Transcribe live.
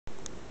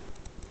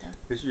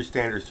This is your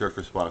standard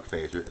surface Spock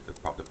phaser that the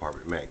prop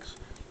department makes.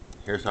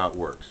 Here's how it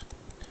works.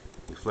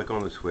 You flick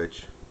on the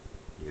switch,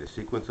 you get a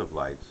sequence of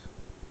lights,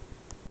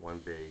 one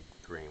big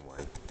green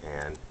one,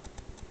 and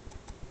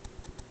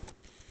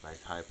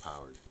nice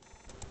high-powered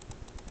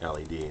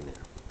LED in there.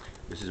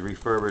 This is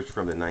refurbished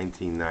from the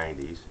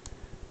 1990s.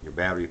 Your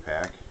battery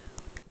pack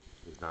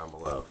is down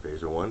below.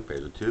 Phaser 1,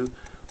 Phaser 2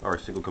 are a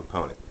single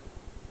component.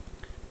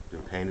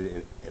 Been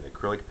painted in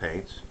acrylic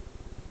paints,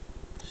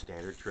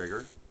 standard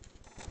trigger,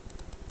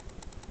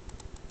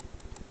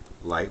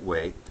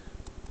 lightweight,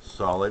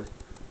 solid,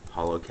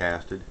 hollow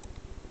casted,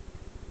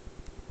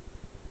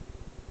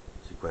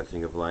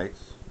 sequencing of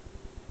lights,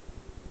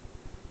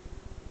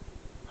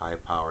 high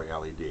power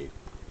LED.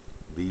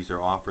 These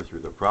are offered through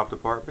the prop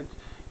department,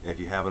 and if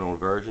you have an old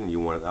version you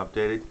want it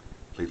updated,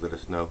 please let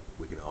us know.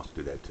 We can also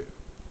do that too.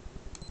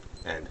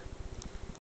 And